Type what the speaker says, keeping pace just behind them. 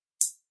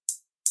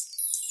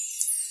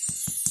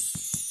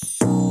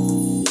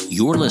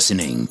You're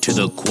listening to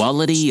the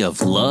Quality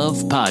of Love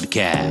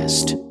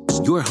podcast,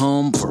 your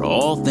home for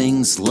all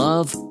things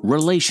love,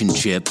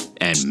 relationship,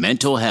 and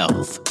mental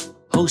health.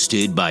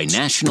 Hosted by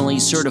nationally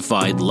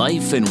certified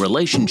life and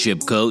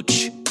relationship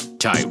coach,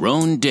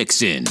 Tyrone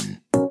Dixon.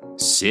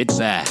 Sit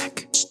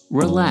back,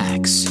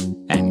 relax,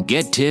 and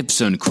get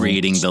tips on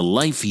creating the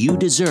life you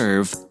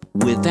deserve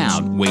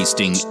without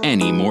wasting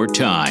any more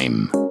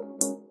time.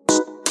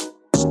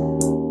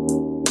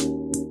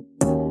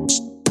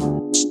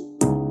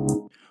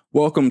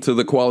 Welcome to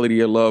the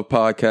Quality of Love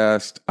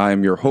podcast. I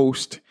am your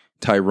host,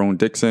 Tyrone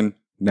Dixon,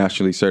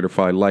 nationally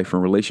certified life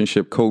and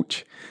relationship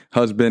coach,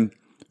 husband,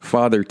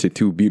 father to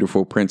two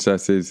beautiful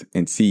princesses,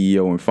 and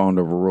CEO and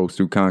founder of Rose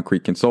Through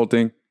Concrete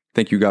Consulting.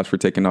 Thank you guys for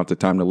taking out the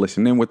time to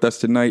listen in with us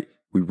tonight.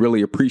 We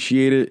really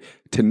appreciate it.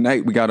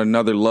 Tonight, we got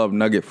another love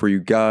nugget for you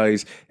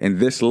guys, and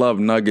this love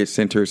nugget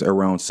centers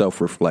around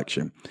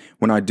self-reflection.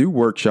 When I do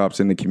workshops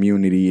in the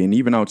community and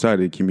even outside of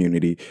the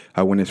community,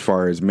 I went as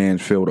far as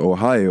Mansfield,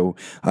 Ohio.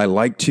 I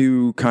like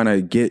to kind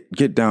of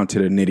get down to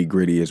the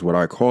nitty-gritty is what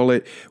I call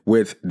it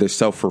with the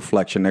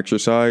self-reflection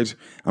exercise.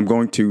 I'm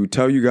going to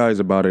tell you guys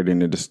about it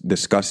and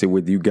discuss it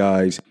with you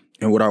guys.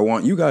 And what I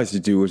want you guys to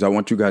do is I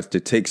want you guys to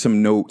take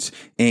some notes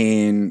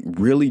and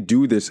really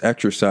do this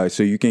exercise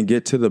so you can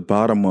get to the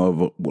bottom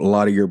of a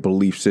lot of your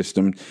belief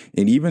system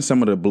and even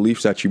some of the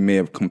beliefs that you may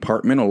have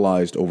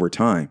compartmentalized over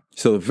time.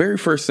 So the very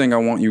first thing I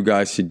want you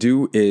guys to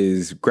do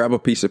is grab a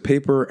piece of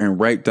paper and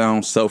write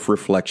down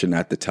self-reflection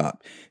at the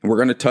top. And we're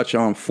going to touch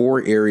on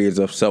 4 areas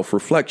of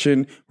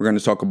self-reflection. We're going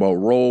to talk about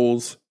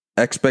roles,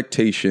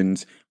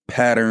 expectations,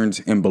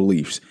 patterns, and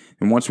beliefs.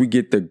 And once we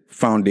get the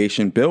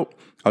foundation built,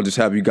 I'll just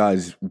have you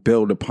guys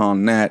build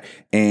upon that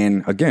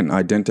and, again,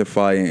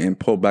 identify and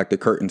pull back the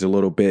curtains a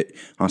little bit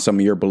on some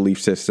of your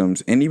belief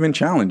systems and even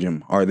challenge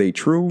them. Are they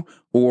true,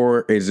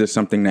 or is this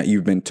something that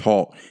you've been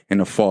taught in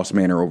a false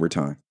manner over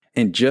time?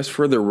 And just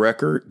for the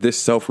record,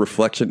 this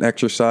self-reflection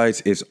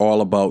exercise is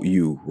all about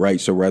you, right?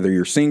 So whether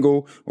you're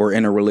single or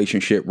in a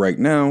relationship right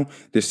now,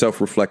 this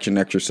self-reflection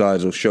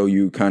exercise will show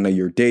you kind of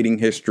your dating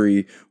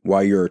history,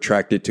 why you're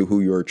attracted to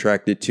who you're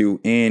attracted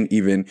to, and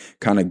even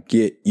kind of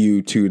get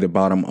you to the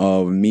bottom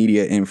of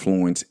media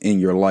influence in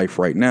your life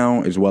right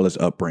now, as well as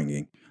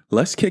upbringing.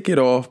 Let's kick it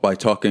off by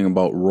talking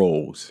about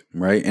roles,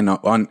 right? And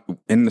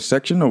in the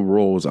section of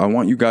roles, I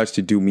want you guys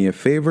to do me a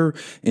favor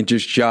and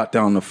just jot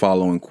down the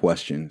following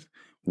questions.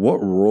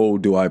 What role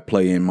do I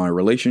play in my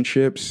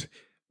relationships?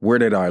 Where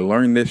did I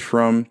learn this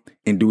from?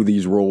 And do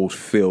these roles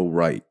feel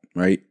right?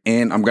 Right.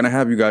 And I'm going to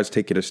have you guys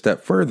take it a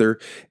step further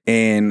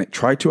and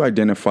try to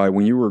identify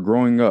when you were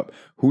growing up,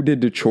 who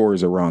did the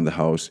chores around the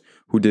house,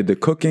 who did the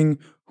cooking,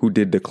 who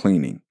did the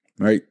cleaning,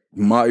 right?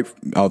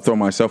 I'll throw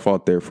myself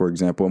out there, for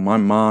example. My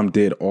mom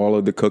did all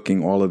of the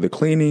cooking, all of the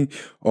cleaning,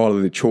 all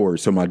of the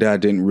chores. So my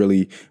dad didn't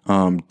really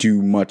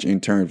do much in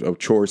terms of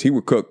chores. He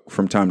would cook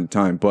from time to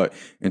time, but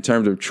in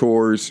terms of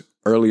chores,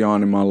 early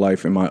on in my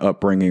life and my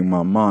upbringing,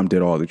 my mom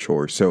did all the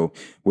chores. So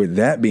with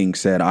that being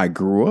said, I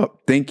grew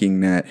up thinking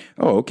that,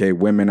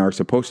 women are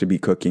supposed to be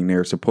cooking.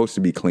 They're supposed to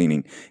be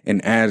cleaning.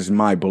 And as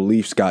my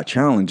beliefs got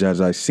challenged,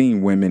 as I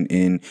seen women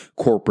in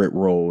corporate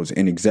roles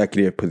and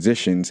executive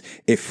positions,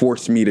 it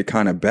forced me to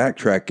kind of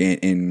backtrack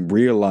and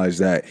realize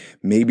that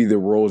maybe the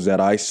roles that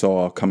I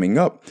saw coming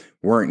up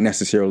weren't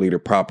necessarily the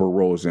proper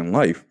roles in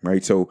life,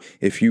 right? So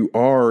if you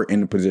are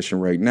in a position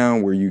right now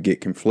where you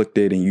get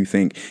conflicted and you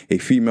think a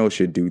female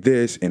should do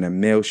this and a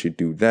male should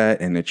do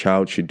that and a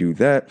child should do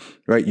that,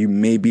 right? You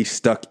may be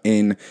stuck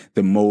in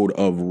the mode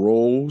of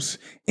roles,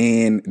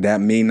 and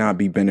that may not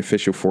be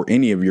beneficial for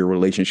any of your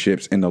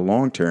relationships in the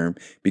long term,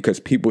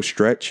 because people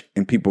stretch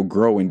and people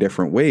grow in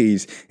different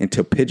ways, and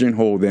to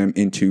pigeonhole them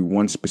into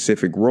one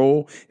specific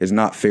role is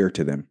not fair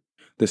to them.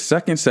 The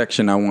second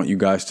section I want you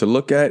guys to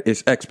look at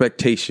is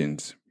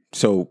expectations.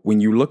 So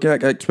when you look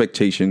at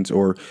expectations,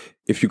 or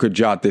if you could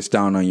jot this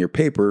down on your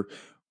paper,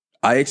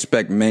 I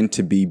expect men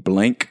to be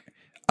blank.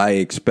 I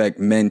expect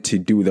men to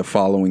do the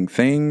following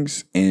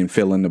things and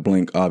fill in the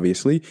blank,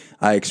 obviously.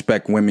 I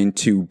expect women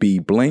to be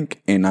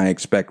blank, and I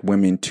expect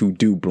women to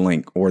do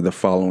blank or the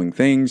following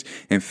things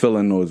and fill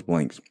in those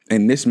blanks.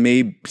 And this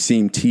may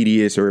seem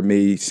tedious, or it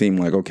may seem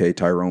like, okay,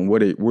 Tyrone,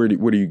 what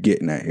are you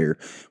getting at here?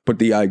 But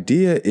the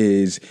idea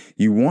is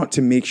you want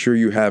to make sure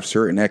you have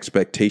certain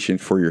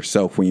expectations for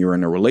yourself when you're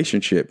in a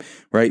relationship,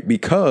 right?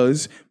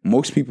 Because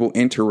most people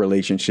enter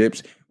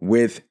relationships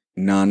with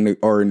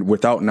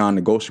without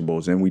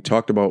non-negotiables. And we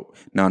talked about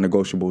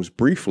non-negotiables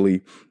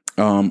briefly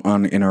in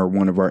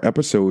one of our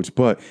episodes,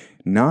 but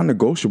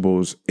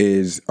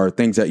non-negotiables are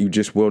things that you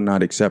just will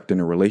not accept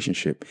in a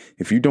relationship.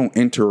 If you don't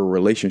enter a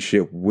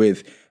relationship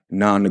with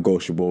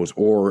non-negotiables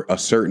or a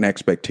certain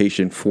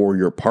expectation for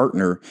your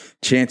partner,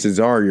 chances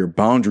are your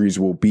boundaries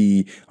will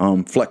be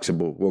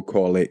flexible, we'll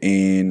call it,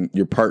 and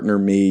your partner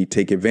may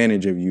take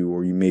advantage of you,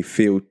 or you may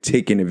feel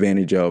taken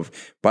advantage of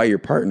by your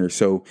partner.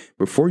 So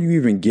before you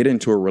even get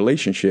into a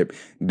relationship,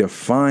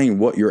 define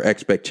what your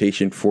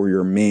expectation for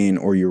your man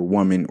or your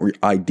woman or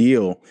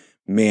ideal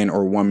man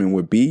or woman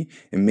would be,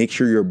 and make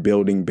sure you're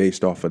building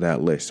based off of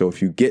that list. So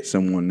if you get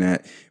someone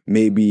that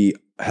maybe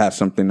have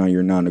something on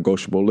your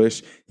non-negotiable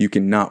list, you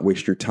cannot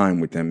waste your time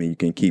with them and you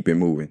can keep it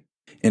moving.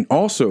 And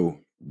also,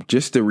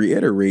 just to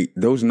reiterate,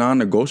 those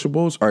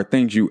non-negotiables are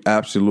things you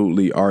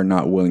absolutely are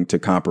not willing to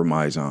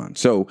compromise on.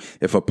 So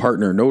if a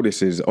partner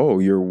notices, oh,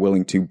 you're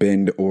willing to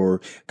bend or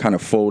kind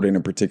of fold in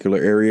a particular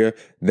area,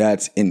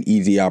 that's an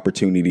easy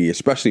opportunity,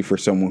 especially for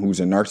someone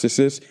who's a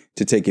narcissist,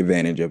 to take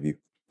advantage of you.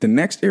 The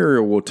next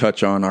area we'll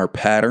touch on are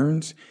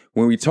patterns.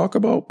 When we talk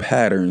about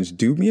patterns,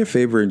 do me a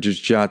favor and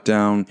just jot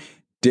down,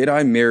 did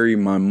I marry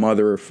my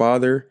mother or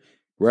father?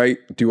 Right?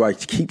 Do I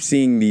keep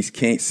seeing these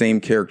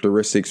same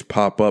characteristics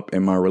pop up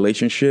in my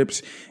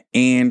relationships?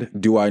 And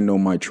do I know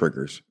my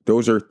triggers?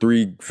 Those are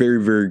three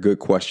very, very good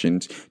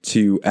questions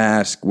to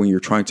ask when you're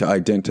trying to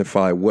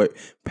identify what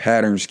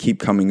patterns keep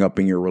coming up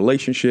in your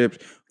relationships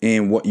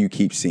and what you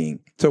keep seeing.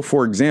 So,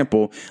 for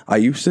example, I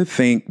used to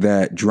think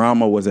that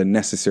drama was a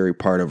necessary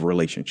part of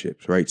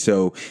relationships, right?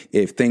 So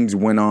if things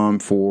went on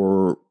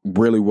for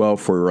really well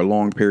for a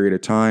long period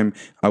of time,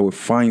 I would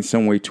find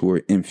some way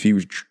to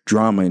infuse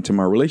drama into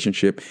my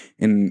relationship.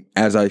 And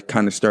as I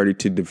kind of started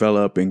to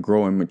develop and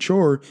grow and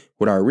mature,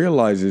 what I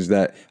realized is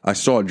that I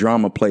saw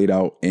drama played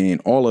out in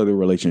all of the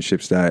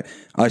relationships that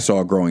I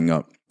saw growing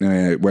up,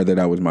 whether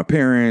that was my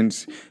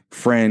parents,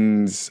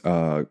 friends,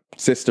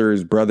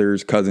 sisters,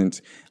 brothers,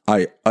 cousins.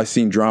 I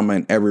seen drama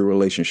in every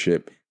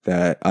relationship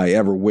that I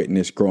ever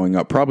witnessed growing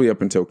up, probably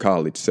up until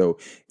college. So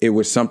it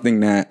was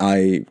something that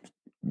I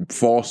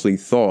falsely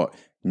thought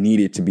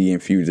needed to be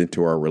infused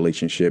into our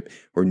relationship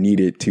or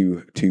needed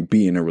to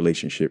be in a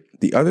relationship.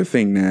 The other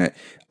thing that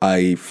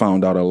I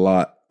found out a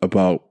lot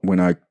about when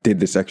I did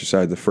this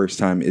exercise the first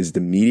time is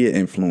the media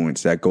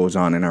influence that goes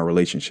on in our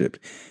relationship.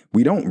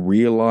 We don't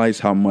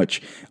realize how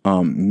much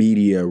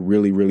media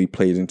really, really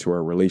plays into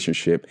our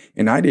relationship.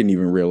 And I didn't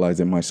even realize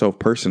it myself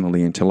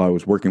personally until I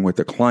was working with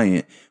a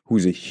client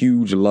who's a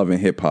huge Love and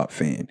Hip Hop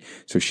fan.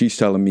 So she's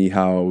telling me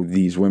how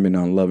these women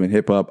on Love and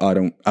Hip Hop, I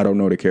don't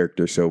know the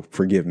character, so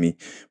forgive me,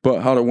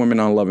 but how the women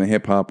on Love and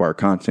Hip Hop are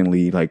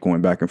constantly like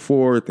going back and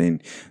forth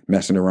and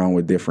messing around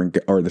with different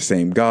or the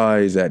same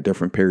guys at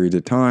different periods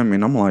of time.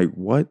 And I'm like,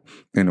 what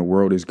in the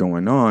world is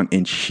going on?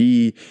 And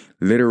she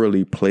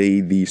literally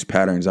played these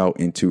patterns out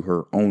into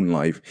her own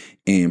life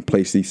and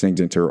placed these things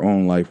into her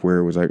own life where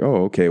it was like,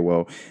 oh, okay,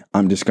 well,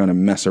 I'm just going to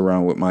mess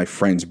around with my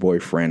friend's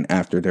boyfriend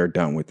after they're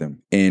done with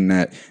him. And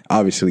that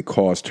obviously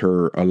caused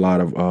her a lot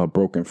of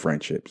broken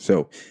friendships.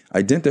 So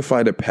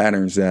identify the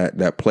patterns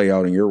that play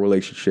out in your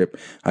relationship,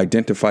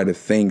 identify the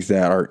things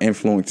that are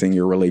influencing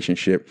your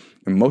relationship,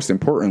 and most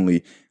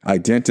importantly,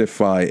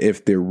 identify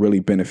if they're really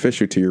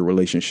beneficial to your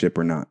relationship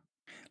or not.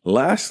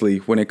 Lastly,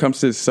 when it comes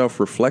to the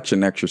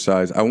self-reflection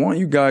exercise, I want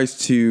you guys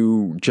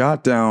to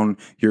jot down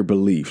your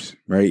beliefs,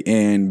 right?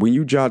 And when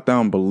you jot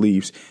down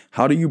beliefs,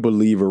 how do you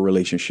believe a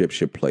relationship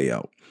should play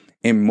out?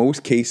 In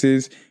most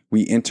cases,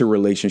 we enter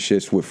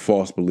relationships with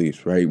false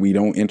beliefs, right? We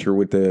don't enter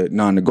with the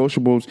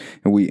non-negotiables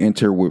and we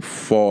enter with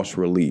false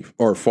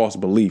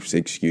beliefs,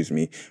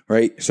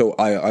 right? So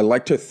I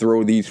like to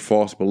throw these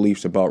false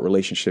beliefs about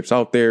relationships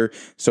out there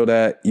so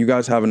that you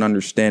guys have an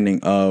understanding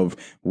of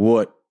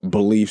what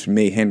beliefs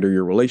may hinder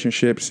your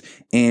relationships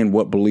and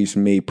what beliefs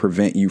may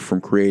prevent you from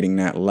creating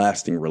that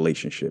lasting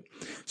relationship.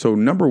 So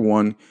number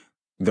one,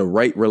 the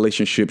right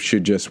relationship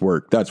should just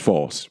work. That's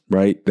false,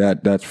 right?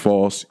 That's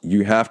false.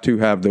 You have to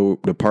have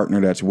the partner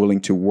that's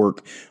willing to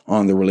work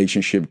on the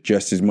relationship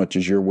just as much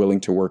as you're willing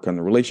to work on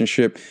the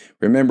relationship.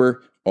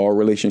 Remember, all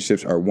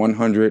relationships are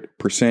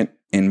 100%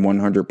 and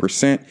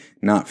 100%,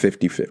 not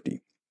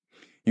 50-50.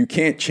 You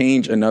can't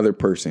change another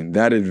person.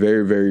 That is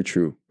very, very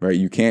true, right?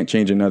 You can't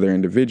change another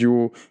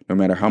individual, no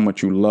matter how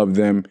much you love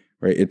them,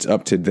 right? It's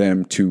up to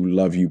them to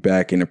love you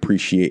back and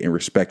appreciate and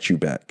respect you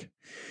back.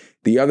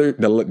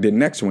 The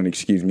next one,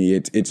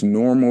 it's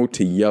normal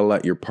to yell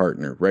at your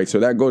partner, right? So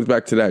that goes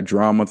back to that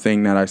drama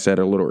thing that I said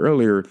a little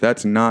earlier.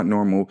 That's not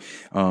normal.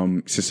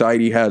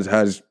 Society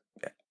has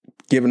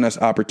given us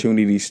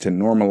opportunities to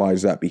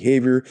normalize that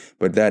behavior,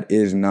 but that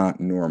is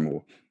not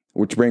normal.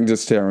 Which brings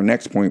us to our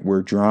next point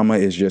where drama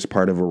is just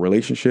part of a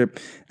relationship.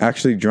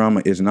 Actually,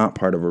 drama is not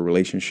part of a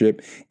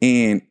relationship.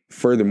 And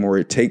furthermore,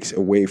 it takes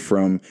away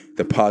from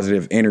the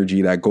positive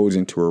energy that goes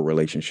into a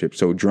relationship.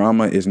 So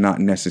drama is not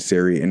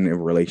necessary in a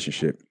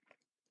relationship.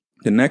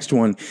 The next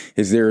one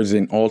is there is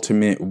an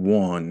ultimate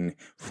one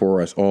for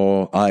us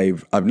all.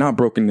 I've not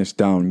broken this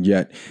down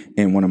yet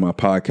in one of my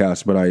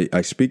podcasts, but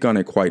I speak on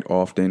it quite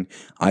often.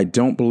 I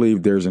don't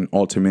believe there's an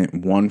ultimate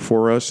one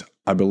for us.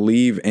 I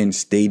believe in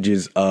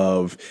stages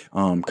of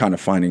kind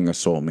of finding a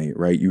soulmate,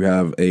 right? You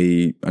have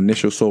a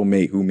initial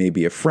soulmate who may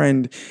be a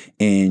friend,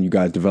 and you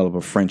guys develop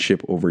a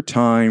friendship over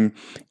time,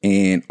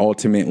 and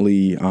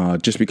ultimately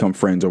just become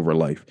friends over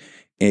life.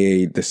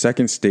 The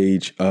second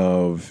stage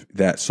of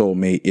that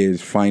soulmate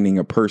is finding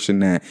a person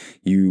that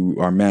you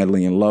are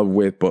madly in love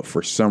with, but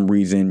for some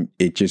reason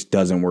it just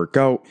doesn't work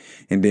out.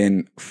 And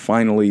then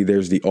finally,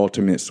 there's the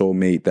ultimate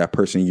soulmate, that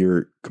person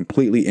you're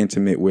completely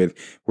intimate with,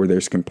 where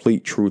there's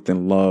complete truth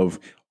and love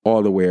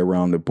all the way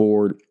around the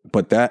board.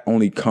 But that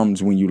only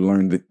comes when you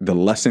learn the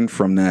lesson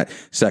from that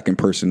second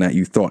person that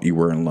you thought you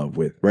were in love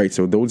with, right?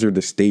 So those are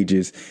the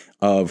stages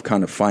of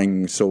kind of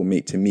finding a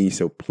soulmate to me.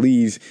 So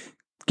please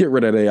get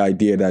rid of the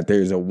idea that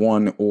there's a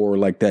one, or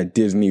like that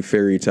Disney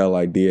fairy tale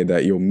idea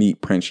that you'll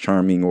meet Prince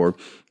Charming or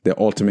the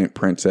ultimate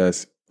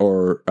princess,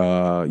 or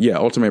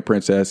ultimate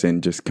princess,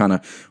 and just kind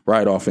of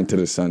ride off into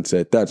the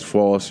sunset. That's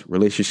false.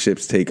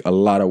 Relationships take a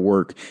lot of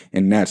work,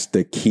 and that's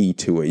the key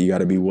to it. You got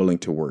to be willing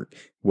to work,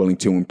 willing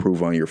to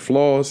improve on your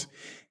flaws.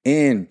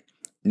 And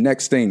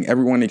next thing,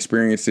 everyone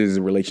experiences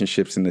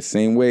relationships in the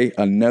same way.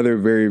 Another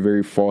very,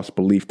 very false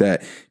belief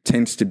that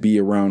tends to be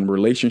around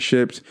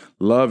relationships.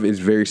 Love is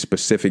very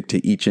specific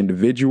to each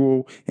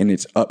individual, and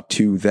it's up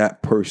to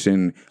that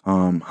person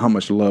how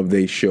much love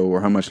they show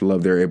or how much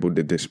love they're able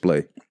to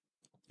display.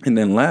 And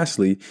then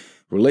lastly,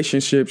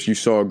 relationships you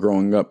saw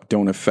growing up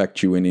don't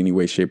affect you in any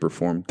way, shape, or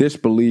form. This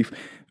belief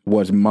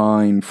was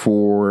mine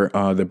for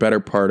the better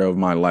part of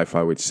my life,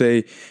 I would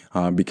say,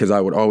 because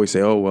I would always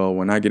say, oh, well,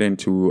 when I get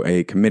into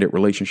a committed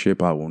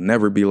relationship, I will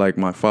never be like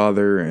my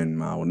father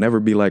and I will never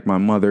be like my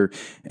mother.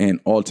 And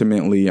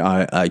ultimately,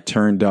 I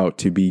turned out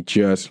to be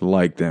just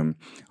like them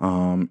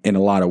in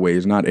a lot of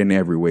ways, not in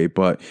every way,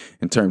 but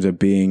in terms of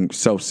being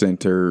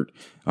self-centered,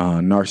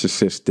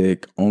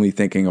 narcissistic, only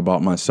thinking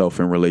about myself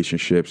in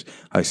relationships.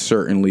 I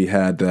certainly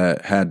had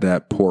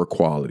that poor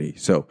quality.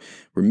 So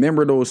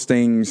remember those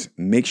things.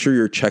 Make sure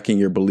you're checking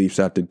your beliefs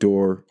at the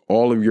door.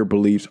 All of your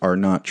beliefs are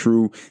not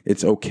true.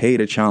 It's okay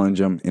to challenge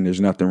them, and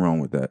there's nothing wrong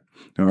with that.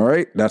 All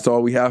right. That's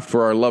all we have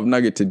for our love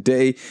nugget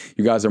today.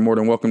 You guys are more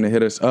than welcome to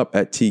hit us up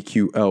at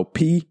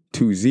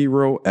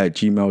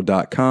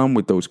TQLP20@gmail.com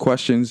with those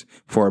questions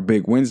for our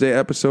Big Wednesday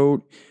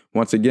episode.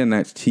 Once again,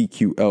 that's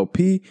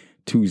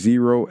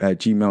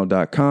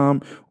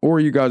TQLP20@gmail.com, or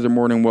you guys are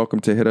more than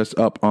welcome to hit us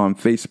up on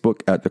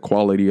Facebook at the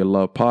Quality of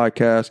Love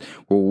Podcast,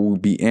 where we'll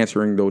be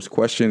answering those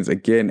questions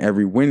again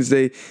every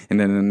Wednesday in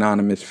an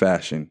anonymous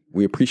fashion.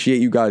 We appreciate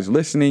you guys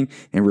listening,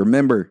 and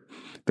remember,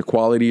 the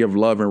quality of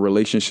love and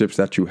relationships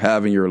that you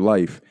have in your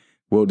life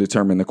will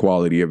determine the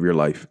quality of your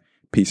life.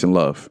 Peace and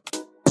love.